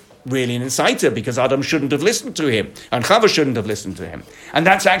not really an inciter, because Adam shouldn't have listened to him and Chava shouldn't have listened to him. And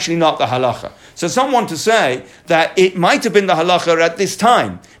that's actually not the halacha. So someone to say that it might have been the halacha at this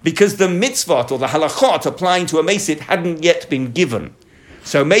time because the mitzvot or the halachot applying to a mesit hadn't yet been given.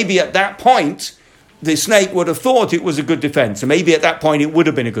 So maybe at that point the snake would have thought it was a good defense, and maybe at that point it would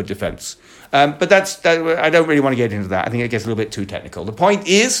have been a good defense. But I don't really want to get into that. I think it gets a little bit too technical. The point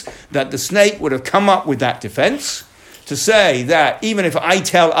is that the snake would have come up with that defense to say that even if I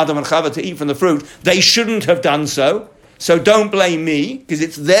tell Adam and Chava to eat from the fruit, they shouldn't have done so. So don't blame me, because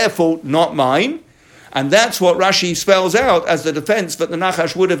it's their fault, not mine. And that's what Rashi spells out as the defense that the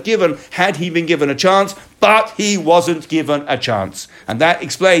Nachash would have given had he been given a chance, but he wasn't given a chance. And that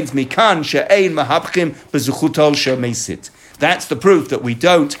explains Mikan she'ein mahabchim bezuchutol she'mesit. That's the proof that we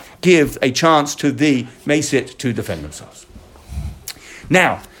don't give a chance to the mesit to defend themselves.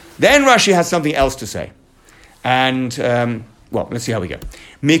 Now, then Rashi has something else to say. And, let's see how we go.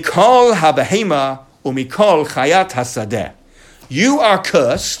 Mikol habehema umikol chayat hasadeh. You are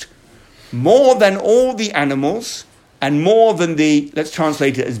cursed more than all the animals and more than the, let's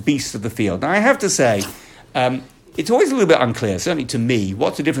translate it as beasts of the field. Now, I have to say, it's always a little bit unclear, certainly to me,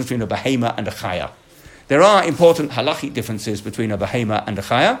 what's the difference between a behema and a chaya. There are important halachic differences between a behema and a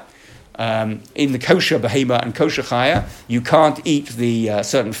chaya. In the kosher behema and kosher chaya, you can't eat the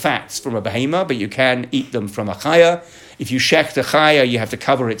certain fats from a behema, but you can eat them from a chaya. If you shecht a chaya, you have to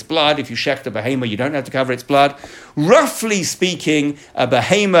cover its blood. If you shecht a behema, you don't have to cover its blood. Roughly speaking, a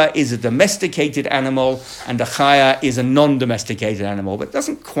behema is a domesticated animal, and a chaya is a non-domesticated animal. But it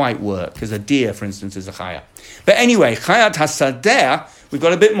doesn't quite work, because a deer, for instance, is a chaya. But anyway, chayat hasadeh, we've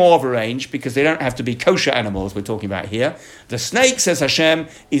got a bit more of a range because they don't have to be kosher animals we're talking about here. The snake, says Hashem,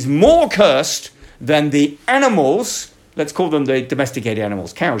 is more cursed than the animals, let's call them the domesticated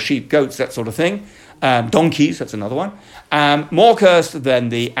animals, cows, sheep, goats, that sort of thing, donkeys, that's another one, more cursed than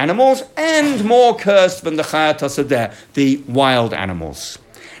the animals and more cursed than the chayat hasadeh, the wild animals.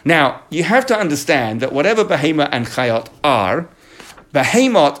 Now, you have to understand that whatever behemah and chayot are,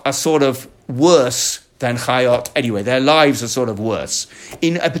 behemot are sort of worse than chayot anyway. Their lives are sort of worse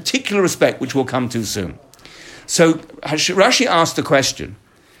in a particular respect, which we'll come to soon. So Rashi asked the question,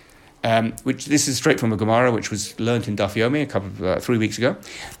 which this is straight from a Gemara, which was learnt in Daf Yomi 3 weeks ago.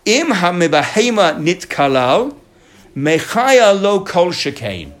 Im ha-mebahema nitkalal mechaya lo kol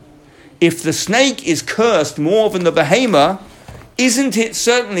shekain. If the snake is cursed more than the behema, isn't it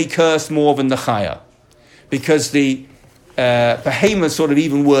certainly cursed more than the chaya? Because the behema is sort of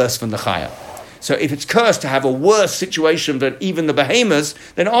even worse than the chaya. So if it's cursed to have a worse situation than even the behemoths,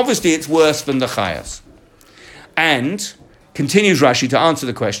 then obviously it's worse than the chayas. And, continues Rashi to answer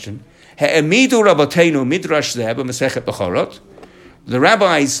the question, He'emidu rabotenu midrash zeh b'mesechet Bechorot. The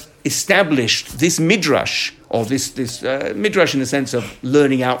rabbis established this midrash, or this midrash in the sense of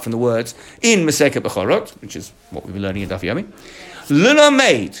learning out from the words, in Mesechet Bechorot, which is what we've been learning in Daf Yomi.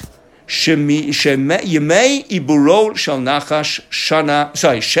 L'lamed yemei iburol shel nachash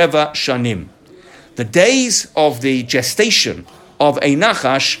sheva shanim. The days of the gestation of a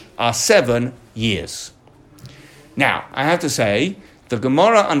nachash are 7 years. Now, I have to say, the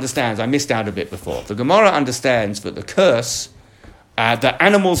Gemara understands, I missed out a bit before, the Gemara understands that the curse that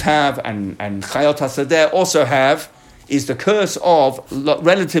animals have and Chayot HaSadeh also have is the curse of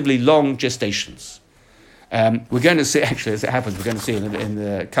relatively long gestations. We're going to see, actually, as it happens, we're going to see in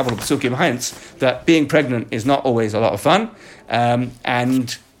the couple of Pesukim hence that being pregnant is not always a lot of fun,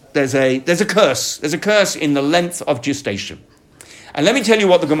 and there's a curse. There's a curse in the length of gestation. And let me tell you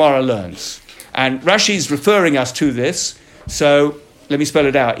what the Gemara learns. And Rashi's referring us to this, so let me spell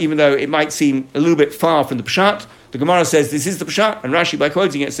it out. Even though it might seem a little bit far from the Peshat, the Gemara says this is the Peshat, and Rashi, by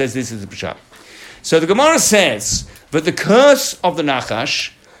quoting it, says this is the Peshat. So the Gemara says that the curse of the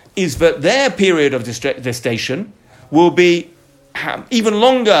Nachash is that their period of gestation will be even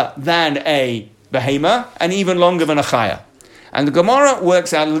longer than a behema and even longer than a chaya. And the Gemara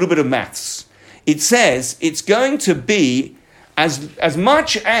works out a little bit of maths. It says it's going to be as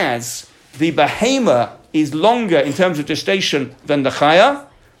much as the behema is longer in terms of gestation than the chaya,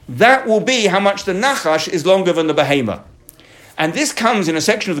 that will be how much the Nachash is longer than the Behema. And this comes in a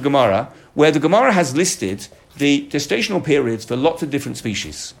section of the Gemara where the Gemara has listed the gestational periods for lots of different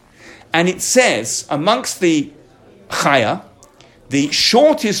species. And it says, amongst the Chaya, the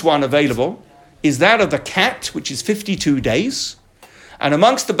shortest one available is that of the cat, which is 52 days. And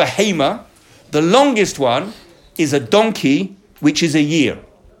amongst the Behema, the longest one is a donkey, which is a year.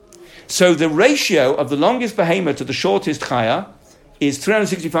 So the ratio of the longest Behema to the shortest Chaya is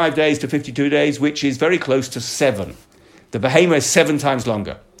 365 days to 52 days, which is very close to 7. The Behema is 7 times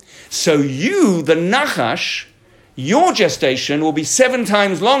longer. So you, the Nachash, your gestation will be 7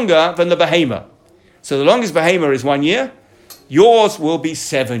 times longer than the Behema. So the longest Behema is 1 year. Yours will be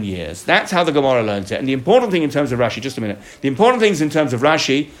 7 years. That's how the Gemara learns it. And the important thing in terms of Rashi, just a minute, the important things in terms of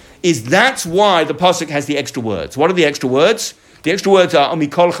Rashi is that's why the Pasuk has the extra words. What are the extra words? The extra words are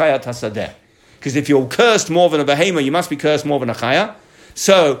Mikol Chayat Hasadeh. Because if you're cursed more than a Behema, you must be cursed more than a Chaya.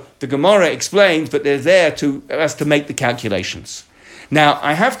 So the Gemara explains, but they're there as to make the calculations. Now,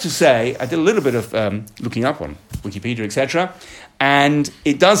 I have to say, I did a little bit of looking up on Wikipedia, etc., and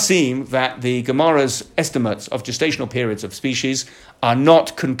it does seem that the Gemara's estimates of gestational periods of species are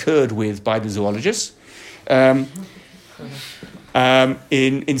not concurred with by the zoologists. In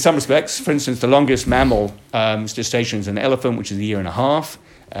some respects, for instance, the longest mammal gestation is an elephant, which is 1.5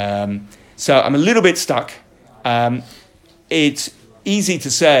 years. So I'm a little bit stuck. It's easy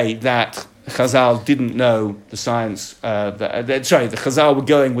to say that Chazal didn't know the science. The Chazal were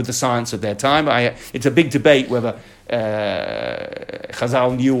going with the science of their time. It's a big debate whether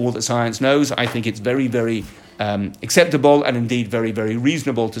Chazal knew all that science knows. I think it's very, very acceptable and indeed very, very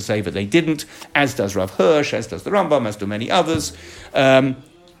reasonable to say that they didn't, as does Rav Hirsch, as does the Rambam, as do many others.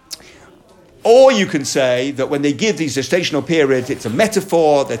 Or you can say that when they give these gestational periods, it's a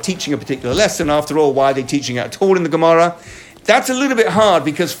metaphor, they're teaching a particular lesson. After all, why are they teaching it at all in the Gemara? That's a little bit hard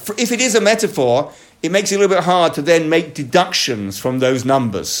because if it is a metaphor, it makes it a little bit hard to then make deductions from those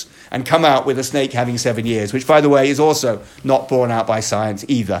numbers and come out with a snake having 7 years, which, by the way, is also not borne out by science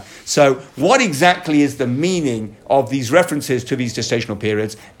either. So what exactly is the meaning of these references to these gestational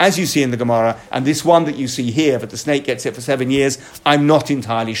periods, as you see in the Gemara, and this one that you see here, that the snake gets it for 7 years, I'm not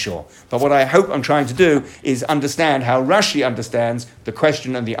entirely sure. But what I hope I'm trying to do is understand how Rashi understands the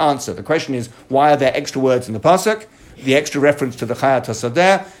question and the answer. The question is, why are there extra words in the Pasuk? The extra reference to the Chayat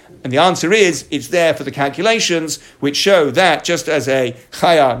HaSadeh, and the answer is, it's there for the calculations, which show that just as a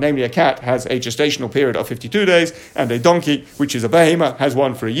Chaya, namely a cat, has a gestational period of 52 days, and a donkey, which is a Behema, has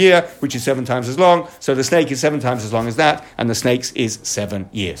one for a year, which is 7 times as long, so the snake is 7 times as long as that, and the snake's is 7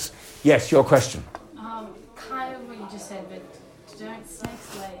 years. Yes, your question. Kind of what you just said, but don't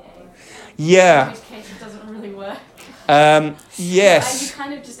snakes lay eggs? Yeah. In which case it doesn't really work. Yes. You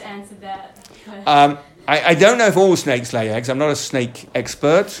kind of just answered that. I don't know if all snakes lay eggs. I'm not a snake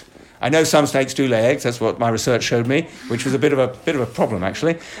expert. I know some snakes do lay eggs. That's what my research showed me, which was a bit of a problem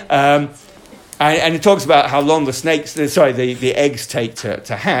actually. And it talks about how long the eggs take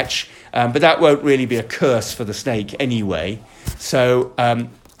to hatch, but that won't really be a curse for the snake anyway. So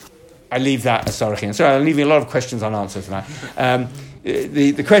I leave that as Sarachian. Sorry, I'm leaving a lot of questions unanswered tonight.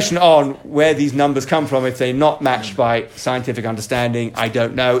 The question on where these numbers come from, if they're not matched by scientific understanding, I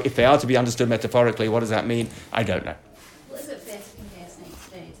don't know. If they are to be understood metaphorically, what does that mean? I don't know. Well, is it fair to compare snakes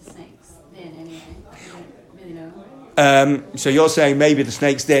today to snakes then anyway? I don't really know. So you're saying maybe the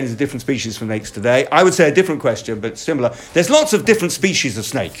snake's den is a different species from snakes today. I would say a different question, but similar. There's lots of different species of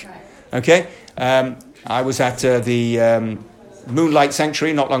snake. Right. Okay? I was at the Moonlight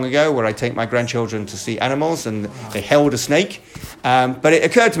Sanctuary not long ago, where I take my grandchildren to see animals, and they held a snake. But it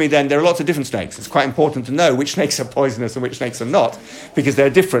occurred to me then there are lots of different snakes. It's quite important to know which snakes are poisonous and which snakes are not, because they're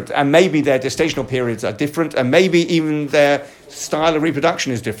different, and maybe their gestational periods are different, and maybe even their style of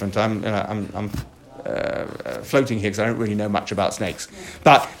reproduction is different. I'm floating here because I don't really know much about snakes.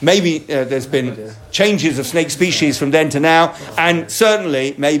 But maybe there's been changes of snake species from then to now, and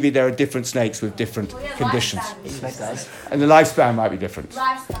certainly maybe there are different snakes with different conditions. And the lifespan might be different.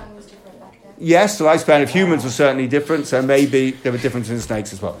 Lifespan was different back then. Yes, the lifespan of humans was certainly different, so maybe there were differences in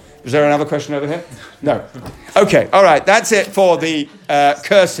snakes as well. Is there another question over here? No. Okay, all right, that's it for the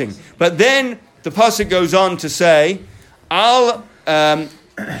cursing. But then the pasuk goes on to say, Al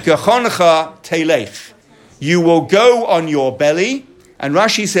Gechoncha Telech, you will go on your belly, and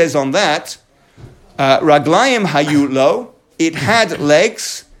Rashi says on that, Raglayim hayu lo, it had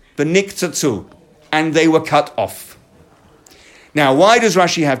legs, v'niktzatzu, and they were cut off. Now, why does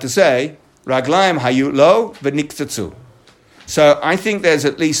Rashi have to say, Raglayim hayu lo, v'niktzatzu? So I think there's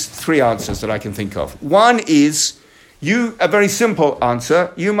at least 3 answers that I can think of. One is, a very simple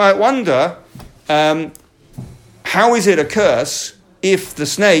answer. You might wonder, how is it a curse if the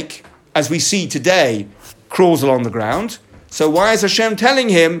snake, as we see today, crawls along the ground? So why is Hashem telling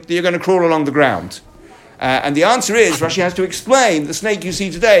him that you're going to crawl along the ground? And the answer is, Rashi has to explain, the snake you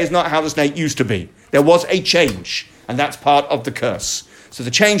see today is not how the snake used to be. There was a change, and that's part of the curse. So the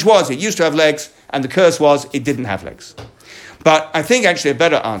change was, it used to have legs, and the curse was, it didn't have legs. But I think actually a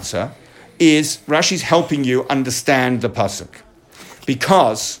better answer is, Rashi's helping you understand the pasuk.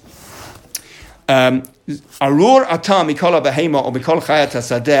 Because, Arur ata mikol behema or mikol chayat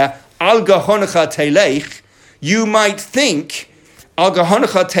hasadeh, al gahonecha teleich, you might think, al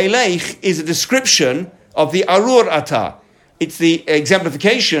gahonecha teleich is a description of the Arur Ata. It's the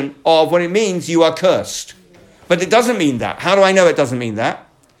exemplification of what it means you are cursed. But it doesn't mean that. How do I know it doesn't mean that?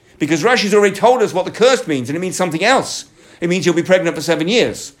 Because Rashi's already told us what the curse means, and it means something else. It means you'll be pregnant for 7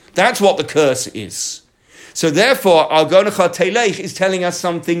 years. That's what the curse is. So therefore, Al Gonecha Teleich is telling us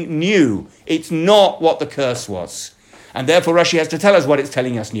something new. It's not what the curse was. And therefore Rashi has to tell us what it's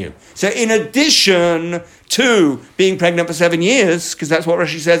telling us new. So in addition to being pregnant for 7 years, because that's what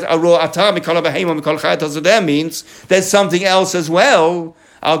Rashi says, Arur Ata Mikol Behema Mikol Chayat Hazadeh means, there's something else as well.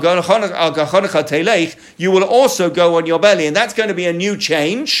 Al Gachonecha Teleich, you will also go on your belly. And that's going to be a new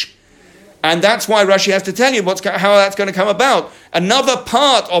change. And that's why Rashi has to tell you how that's going to come about. Another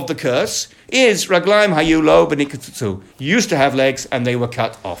part of the curse is Raglaim Hayu Lo B'Nikatzu. You used to have legs and they were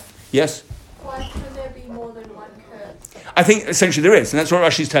cut off. Yes? Why could there be more than one curse? I think essentially there is, and that's what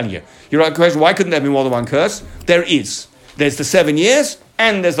Rashi's telling you. You're right, question, why couldn't there be more than one curse? There is. There's the 7 years,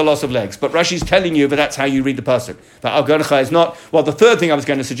 and there's the loss of legs. But Rashi's telling you that that's how you read the pasuk. But Al Gachonecha is not. Well, the third thing I was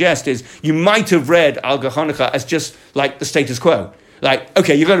going to suggest is you might have read Al Gachonecha as just like the status quo. Like,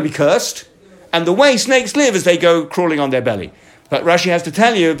 okay, you're going to be cursed, and the way snakes live is they go crawling on their belly. But Rashi has to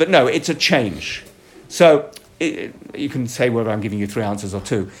tell you that no, it's a change. So you can say whether I'm giving you 3 answers or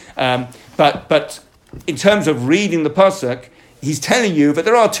 2. But in terms of reading the pasuk, he's telling you that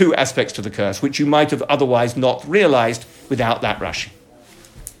there are 2 aspects to the curse, which you might have otherwise not realized without that Rashi.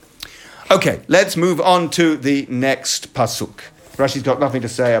 Okay, let's move on to the next pasuk. Rashi's got nothing to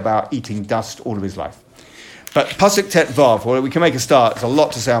say about eating dust all of his life. But pasuk tet vav, well, we can make a start. There's a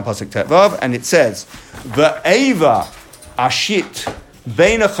lot to say on pasuk tet vav, and it says, "Ve'eva ashit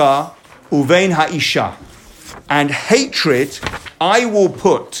beinacha uvein ha'isha," and hatred I will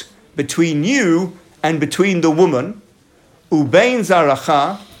put between you and between the woman, ubein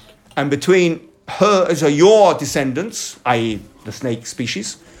zaracha, and between her as your descendants, i.e. the snake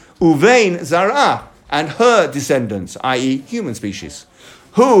species, uvein zara, and her descendants, i.e. human species.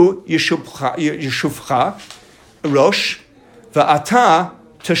 Hu yeshufcha rosh va'ata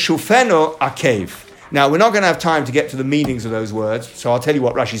teshufeno akev. Now, we're not going to have time to get to the meanings of those words, so I'll tell you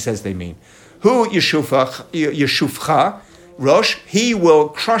what Rashi says they mean. Hu yeshufcha rosh, he will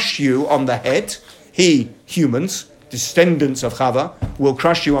crush you on the head. He, humans, descendants of Chava, will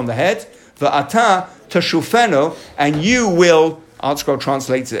crush you on the head. Va'ata teshufeno, and you will, ArtScroll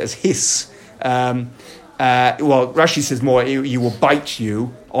translates it as hiss. Rashi says more, you will bite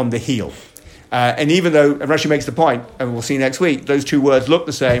you on the heel. And even though Rashi makes the point, and we'll see next week, those 2 words look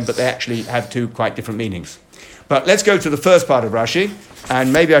the same, but they actually have 2 quite different meanings. But let's go to the first part of Rashi,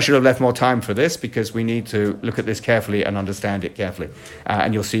 and maybe I should have left more time for this, because we need to look at this carefully and understand it carefully.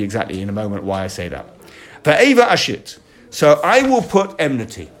 And you'll see exactly in a moment why I say that. Ve'eva ashit. So I will put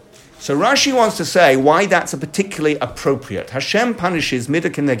enmity. So Rashi wants to say why that's a particularly appropriate. Hashem punishes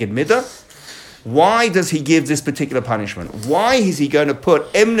midah keneged midah. Why does he give this particular punishment? Why is he going to put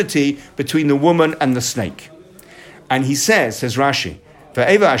enmity between the woman and the snake? And he says Rashi,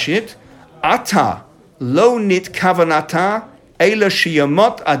 Ve'eva ashit, ata lo nit kavanata ela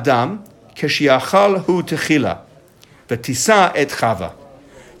shiyamot adam keshiachal hu techila v'tisa et chava.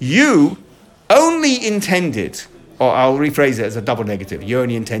 You only intended, or I'll rephrase it as a double negative, you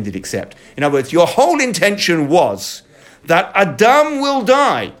only intended except. In other words, your whole intention was that Adam will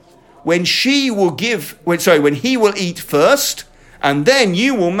die when he will eat first, and then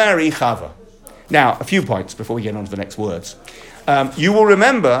you will marry Chava. Now, a few points before we get on to the next words. You will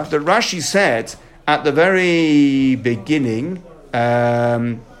remember that Rashi said at the very beginning,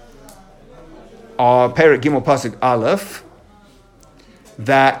 our Perek Gimel Pasuk Aleph,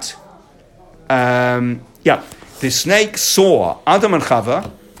 that the snake saw Adam and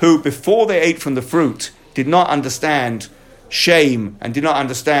Chava, who before they ate from the fruit did not understand shame and did not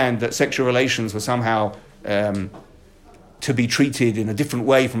understand that sexual relations were somehow to be treated in a different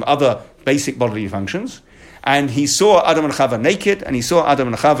way from other basic bodily functions. And he saw Adam and Chava naked, and he saw Adam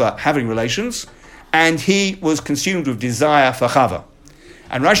and Chava having relations, and he was consumed with desire for Chava.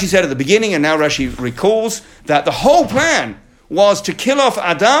 And Rashi said at the beginning, and now Rashi recalls, that the whole plan was to kill off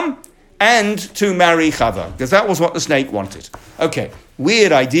Adam and to marry Chava, because that was what the snake wanted. Okay,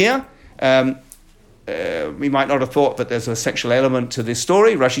 weird idea. We might not have thought that there's a sexual element to this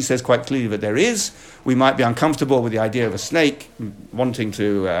story. Rashi says quite clearly that there is. We might be uncomfortable with the idea of a snake wanting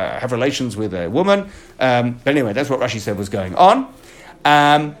to have relations with a woman. But anyway, that's what Rashi said was going on.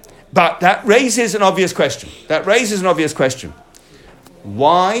 But that raises an obvious question.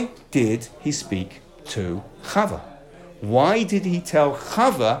 Why did he speak to Chava? Why did he tell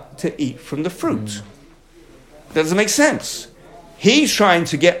Chava to eat from the fruit? That doesn't make sense. He's trying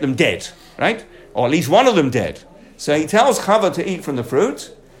to get them dead, right? Or at least one of them dead. So he tells Chava to eat from the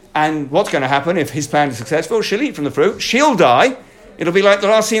fruit, and what's going to happen if his plan is successful? She'll eat from the fruit, she'll die. It'll be like the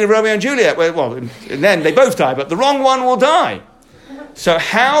last scene of Romeo and Juliet, where, and then they both die, but the wrong one will die. So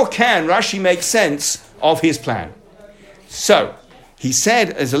how can Rashi make sense of his plan? So, he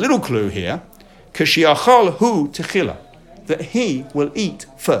said, there's a little clue here, Kashiachol hu techila, that he will eat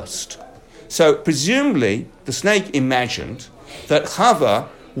first. So, presumably, the snake imagined that Chava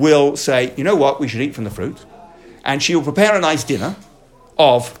will say, you know what, we should eat from the fruit, and she will prepare a nice dinner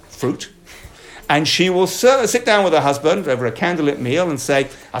of fruit, and she will sit down with her husband over a candlelit meal and say,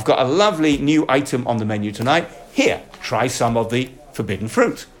 I've got a lovely new item on the menu tonight, here, try some of the forbidden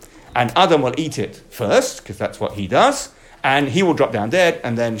fruit. And Adam will eat it first, because that's what he does, and he will drop down dead,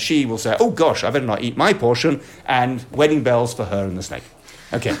 and then she will say, oh gosh, I better not eat my portion, and wedding bells for her and the snake.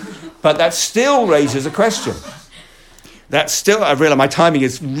 Okay, but that still raises a question. I realise my timing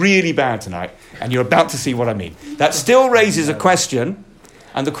is really bad tonight, and you're about to see what I mean. That still raises a question,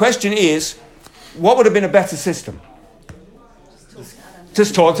 and the question is, what would have been a better system?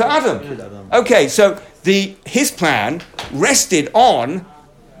 Just talk to Adam. Okay, so his plan rested on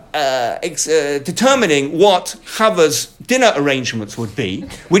determining what Chava's dinner arrangements would be,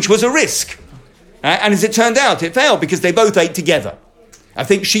 which was a risk. And as it turned out, it failed because they both ate together. I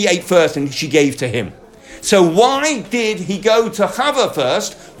think she ate first and she gave to him. So why did he go to Chava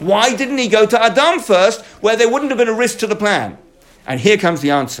first? Why didn't he go to Adam first, where there wouldn't have been a risk to the plan? And here comes the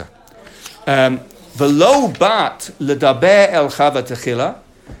answer. V'lo bat ledaber el Chava techila,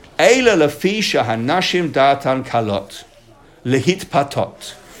 eila lefi shehanashim datan kalot, lehit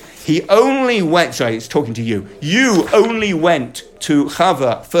patot. He only went, sorry, it's talking to you. You only went to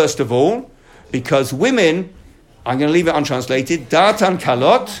Chava first of all, because women, I'm going to leave it untranslated, datan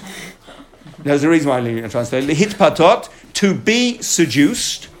kalot, there's a reason why I leave it untranslated, lehit patot, to be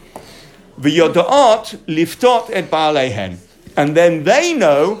seduced, v'yodaot liftot et baalehen. And then they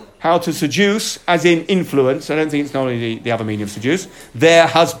know how to seduce, as in influence, I don't think it's not only the other meaning of seduce, their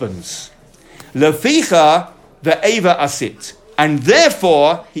husbands. Leficha ve'eva asit. And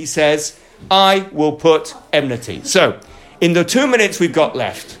therefore, he says, I will put enmity. So, in the 2 minutes we've got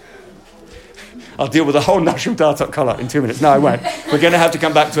left, I'll deal with the whole Nashim Datat Kala in 2 minutes. No, I won't. We're going to have to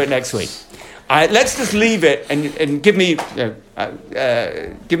come back to it next week. Let's just leave it and give me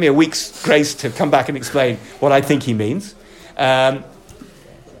a week's grace to come back and explain what I think he means.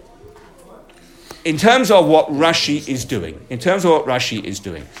 In terms of what Rashi is doing,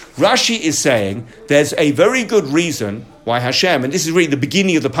 Rashi is saying there's a very good reason why Hashem, and this is really the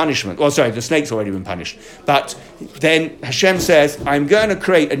beginning of the punishment. Oh, sorry, the snake's already been punished. But then Hashem says, I'm going to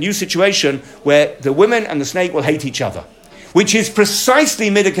create a new situation where the women and the snake will hate each other, which is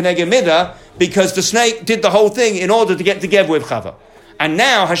precisely midah keneged midah, because the snake did the whole thing in order to get together with Chava. And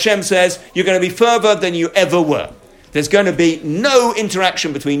now Hashem says, you're going to be further than you ever were. There's going to be no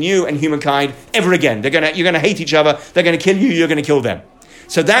interaction between you and humankind ever again. You're going to hate each other. They're going to kill you. You're going to kill them.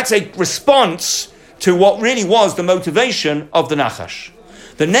 So that's a response to what really was the motivation of the Nachash.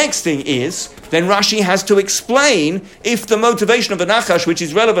 The next thing is, then Rashi has to explain if the motivation of the Nachash, which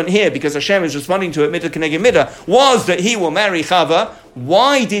is relevant here because Hashem is responding to it, midah keneged midah, was that he will marry Chava.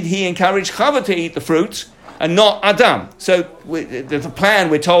 Why did he encourage Chava to eat the fruit and not Adam? So the plan,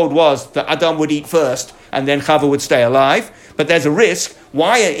 we're told, was that Adam would eat first and then Chava would stay alive. But there's a risk.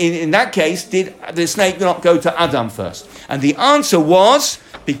 Why, in that case, did the snake not go to Adam first? And the answer was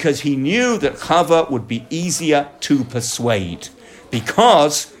because he knew that Chava would be easier to persuade.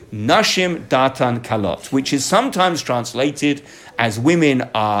 Because Nashim Datan Kalot, which is sometimes translated as women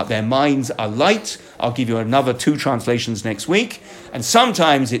are, their minds are light. I'll give you another 2 translations next week. And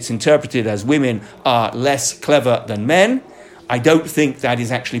sometimes it's interpreted as women are less clever than men. I don't think that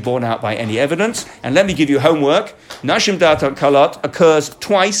is actually borne out by any evidence. And let me give you homework. Nashim Datan Kalot occurs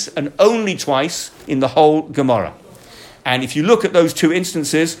twice and only twice in the whole Gemara. And if you look at those 2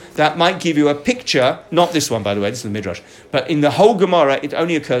 instances, that might give you a picture, not this one, by the way, this is the Midrash, but in the whole Gemara, it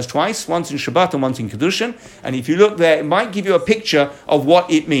only occurs twice, once in Shabbat and once in Kedushin. And if you look there, it might give you a picture of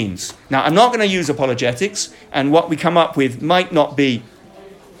what it means. Now, I'm not going to use apologetics, and what we come up with might not be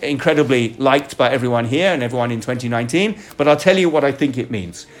incredibly liked by everyone here and everyone in 2019, but I'll tell you what I think it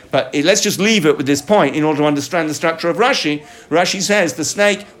means. But let's just leave it with this point in order to understand the structure of Rashi. Rashi says the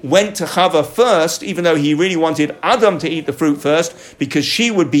snake went to Chava first, even though he really wanted Adam to eat the fruit first, because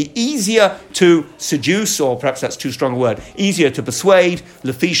she would be easier to seduce, or perhaps that's too strong a word, easier to persuade,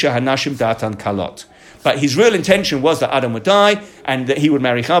 Lefisha Hanashim Datan Kalot. But his real intention was that Adam would die and that he would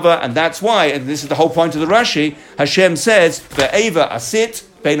marry Chava, and that's why, and this is the whole point of the Rashi, Hashem says, Ve'eva asit,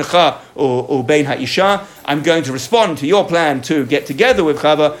 Beincha or Bein Ha'isha, I'm going to respond to your plan to get together with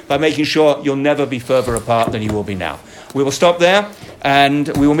Chava by making sure you'll never be further apart than you will be now. We will stop there,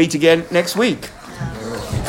 and we will meet again next week.